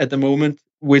want at the moment,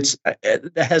 which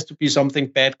there has to be something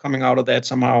bad coming out of that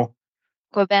somehow.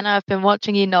 Kwabena, I've been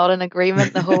watching you nod in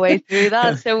agreement the whole way through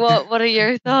that. So what are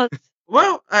your thoughts?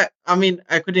 Well, I mean,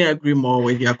 I couldn't agree more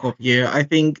with Jakob here. I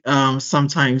think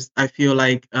sometimes I feel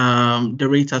like the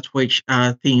rate at which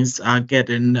things are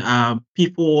getting,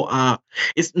 people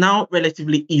it's now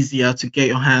relatively easier to get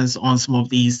your hands on some of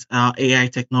these AI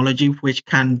technology, which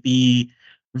can be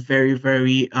very,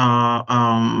 very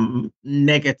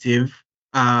negative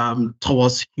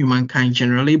towards humankind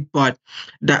generally. But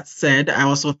that said, I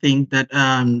also think that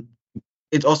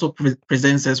it also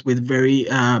presents us with very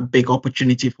big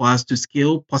opportunity for us to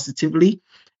scale positively,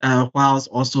 whilst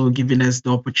also giving us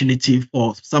the opportunity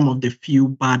for some of the few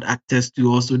bad actors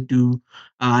to also do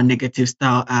negative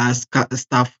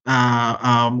stuff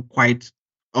quite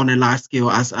on a large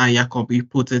scale, as Jakob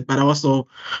put it. But also,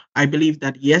 I believe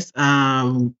that yes,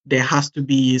 there has to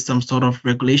be some sort of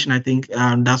regulation. I think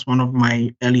that's one of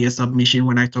my earlier submission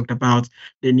when I talked about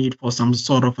the need for some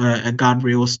sort of a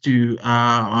guardrails to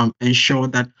ensure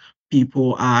that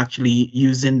people are actually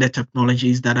using the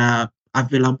technologies that are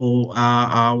available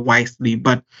wisely.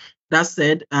 But that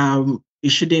said, it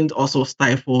shouldn't also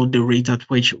stifle the rate at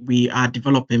which we are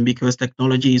developing, because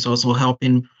technology is also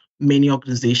helping many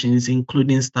organizations,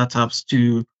 including startups,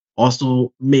 to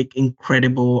also make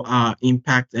incredible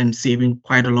impact and saving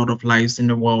quite a lot of lives in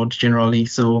the world generally.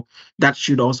 So that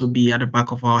should also be at the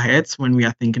back of our heads when we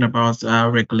are thinking about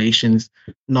regulations,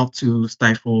 not to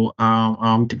stifle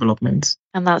developments.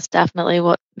 And that's definitely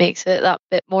what makes it that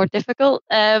bit more difficult,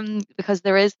 because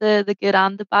there is the good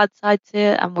and the bad side to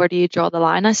it. And where do you draw the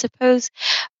line, I suppose?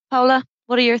 Paula,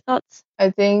 what are your thoughts? I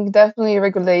think definitely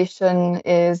regulation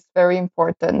is very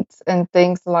important, and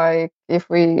things like, if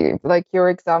we, like your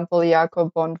example,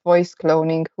 Jakob, on voice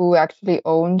cloning, who actually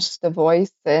owns the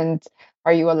voice, and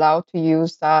are you allowed to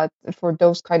use that? For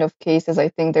those kind of cases, I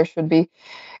think there should be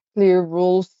clear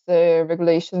rules,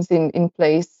 regulations in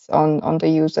place on the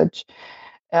usage.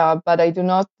 But I do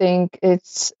not think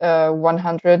it's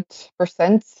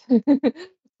 100%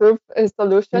 proof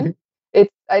solution.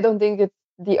 I don't think it's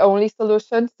the only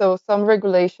solution. So some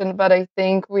regulation, but I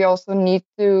think we also need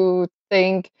to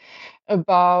think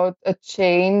about a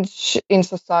change in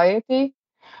society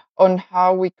on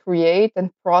how we create and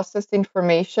process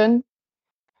information.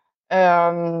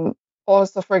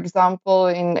 Also, for example,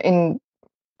 in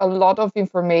a lot of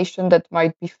information that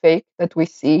might be fake that we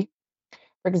see.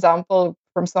 For example,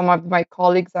 from some of my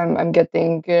colleagues, I'm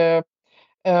getting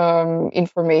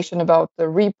information about the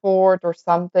report or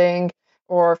something,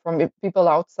 or from people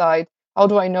outside. How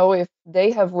do I know if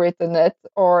they have written it,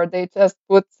 or they just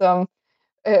put some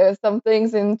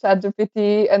things in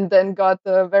ChatGPT and then got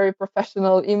a very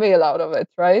professional email out of it,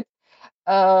 right?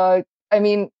 I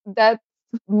mean, that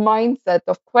mindset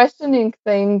of questioning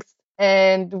things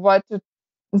and what to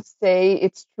say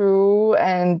it's true,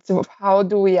 and how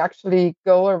do we actually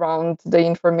go around the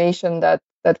information that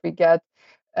we get,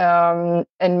 and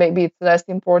maybe it's less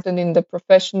important in the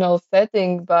professional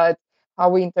setting, but how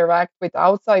we interact with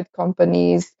outside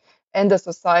companies and the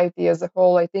society as a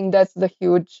whole. I think that's the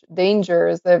huge danger,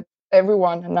 is that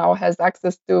everyone now has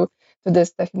access to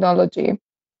this technology.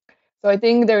 So I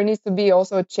think there needs to be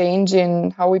also a change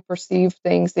in how we perceive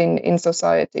things in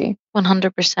society.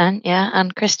 100%, yeah.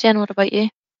 And Kristian, what about you?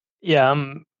 Yeah,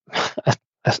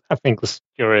 I think the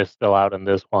jury is still out on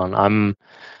this one.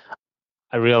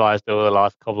 I realized over the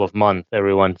last couple of months,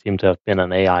 everyone seemed to have been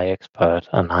an AI expert,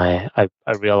 and I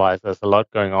realized there's a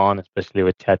lot going on, especially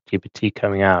with ChatGPT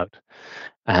coming out.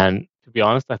 And to be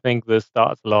honest, I think this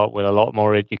starts a lot with a lot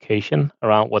more education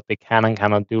around what they can and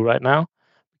cannot do right now,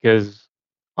 because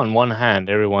on one hand,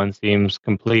 everyone seems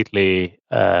completely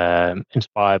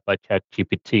inspired by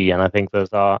ChatGPT, and I think there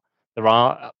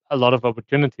are a lot of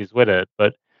opportunities with it,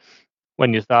 but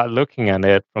when you start looking at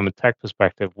it from a tech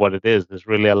perspective, what it is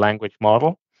really a language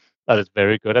model that is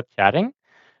very good at chatting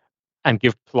and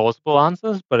give plausible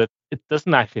answers, but it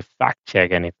doesn't actually fact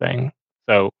check anything.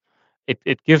 So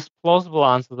it gives plausible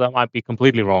answers that might be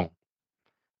completely wrong.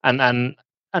 And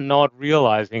not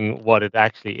realizing what it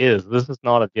actually is. This is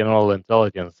not a general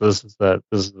intelligence. This is the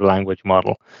language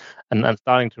model. And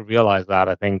starting to realize that,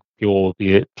 I think people will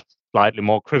be slightly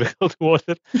more critical towards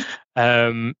it.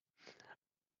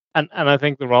 And I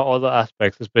think there are other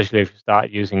aspects, especially if you start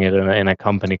using it in a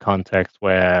company context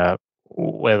where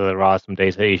whether there are some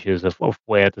data issues of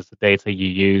where does the data you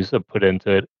use or put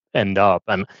into it end up.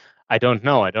 And I don't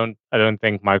know. I don't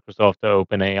think Microsoft or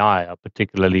OpenAI are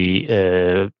particularly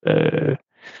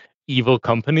evil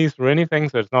companies or anything.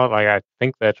 So it's not like I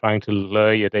think they're trying to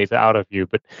lure your data out of you.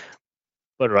 But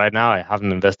right now I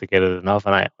haven't investigated enough,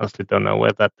 and I honestly don't know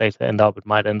where that data end up. It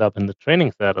might end up in the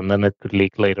training set, and then it could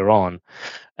leak later on.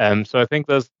 So I think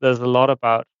there's a lot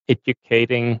about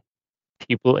educating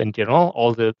people in general,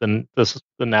 all the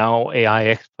now AI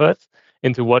experts,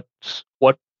 into what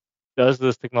does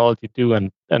this technology do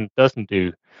and doesn't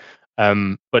do.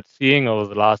 But seeing over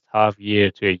the last half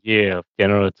year to a year of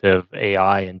generative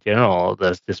AI in general,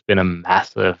 there's just been a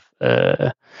massive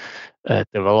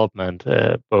development,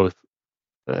 both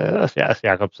as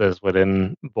Jakob says,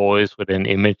 within voice, within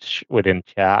image, within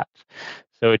chat.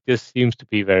 So it just seems to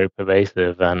be very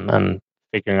pervasive, and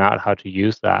figuring out how to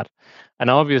use that. And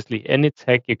obviously, any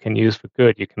tech you can use for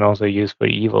good, you can also use for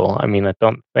evil. I mean, I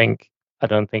don't think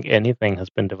anything has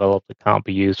been developed that can't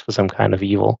be used for some kind of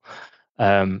evil.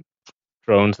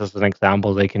 Drones, as an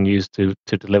example, they can use to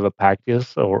deliver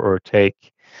packages or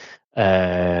take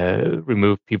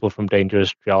remove people from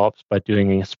dangerous jobs by doing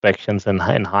inspections in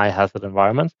high hazard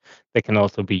environments. They can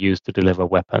also be used to deliver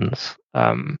weapons.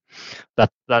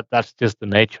 That's just the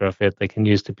nature of it. They can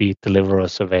use to deliver or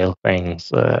surveil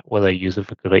things, whether you use it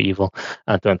for good or evil.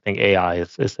 I don't think AI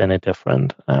is any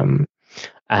different.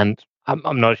 And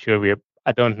I'm not sure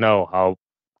I don't know how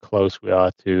close we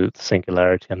are to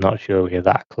singularity. I'm not sure we're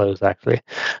that close, actually.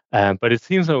 But it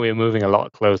seems like we're moving a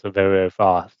lot closer very, very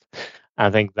fast. I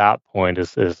think that point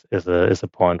is a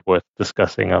point worth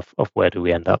discussing of where do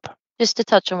we end up. Just to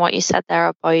touch on what you said there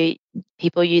about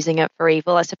people using it for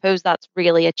evil, I suppose that's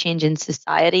really a change in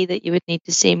society that you would need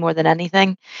to see more than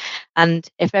anything. And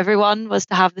if everyone was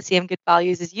to have the same good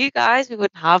values as you guys, we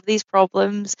wouldn't have these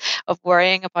problems of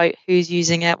worrying about who's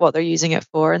using it, what they're using it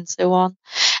for, and so on.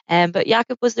 But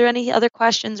Jakob, was there any other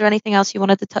questions or anything else you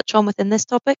wanted to touch on within this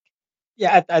topic?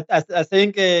 Yeah, I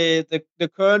think the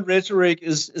current rhetoric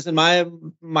is in my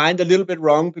mind a little bit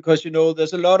wrong, because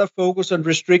there's a lot of focus on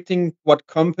restricting what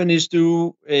companies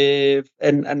do,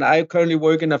 and I currently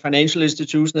work in a financial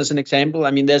institution as an example.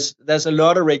 I mean, there's a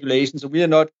lot of regulations, so we are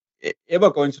not ever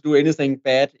going to do anything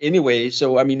bad anyway.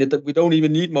 So I mean, we don't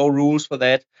even need more rules for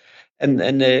that.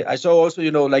 And I saw also,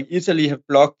 like Italy have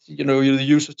blocked, the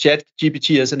use of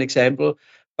ChatGPT as an example.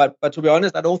 But to be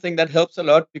honest, I don't think that helps a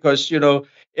lot, because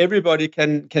everybody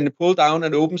can pull down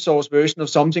an open source version of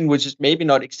something which is maybe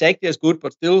not exactly as good,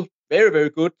 but still very,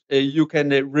 very good. You can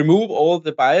remove all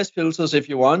the bias filters if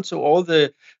you want. So all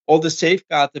the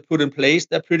safeguards they put in place,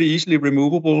 they're pretty easily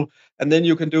removable, and then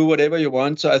you can do whatever you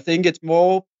want. So I think it's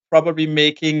more probably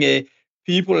making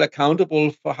people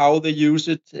accountable for how they use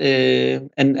it,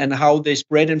 and how they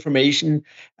spread information.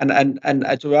 And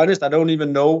to be honest, I don't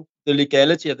even know the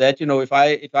legality of that.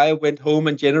 If I went home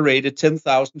and generated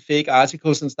 10,000 fake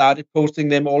articles and started posting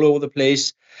them all over the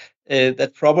place,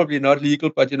 that's probably not legal.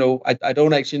 But I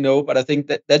don't actually know. But I think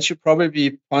that should probably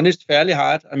be punished fairly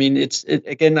hard. I mean,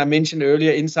 again, I mentioned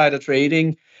earlier, insider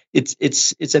trading.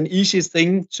 It's an easy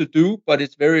thing to do, but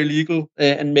it's very illegal.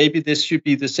 And maybe this should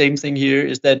be the same thing here,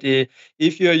 is that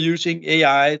if you're using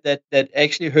AI that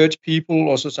actually hurts people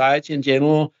or society in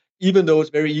general, even though it's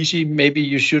very easy, maybe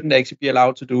you shouldn't actually be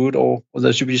allowed to do it, or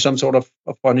there should be some sort of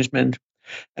punishment.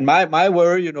 And my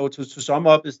worry, to sum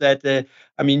up, is that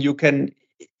I mean, you can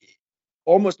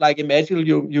almost like imagine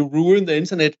you ruin the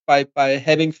internet by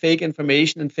having fake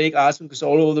information and fake articles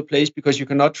all over the place, because you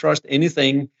cannot trust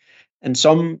anything. And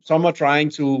some are trying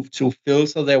to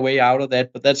filter their way out of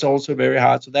that, but that's also very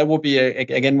hard. So that will be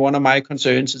again one of my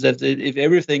concerns, is that if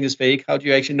everything is fake, how do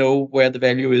you actually know where the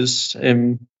value is?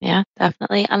 Yeah,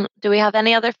 definitely. And do we have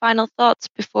any other final thoughts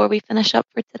before we finish up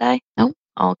for today? No.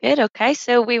 All good. Okay,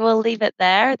 so we will leave it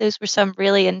there. Those were some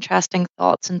really interesting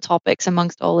thoughts and topics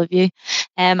amongst all of you.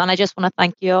 And I just want to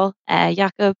thank you all,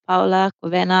 Jakob, Paula,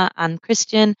 Kwabena, and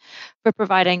Kristian, for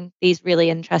providing these really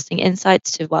interesting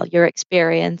insights to your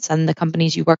experience and the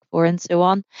companies you work for and so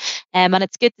on. And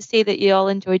it's good to see that you all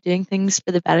enjoy doing things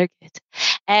for the better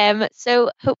good. So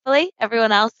hopefully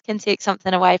everyone else can take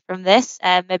something away from this.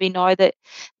 Maybe now that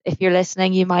if you're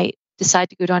listening, you might decide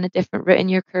to go down a different route in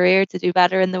your career to do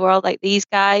better in the world like these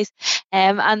guys.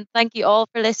 And thank you all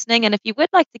for listening. And if you would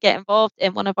like to get involved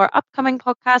in one of our upcoming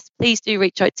podcasts, please do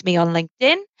reach out to me on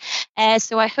LinkedIn.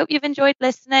 So I hope you've enjoyed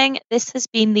listening. This has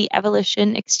been the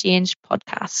Evolution Exchange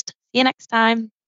podcast. See you next time.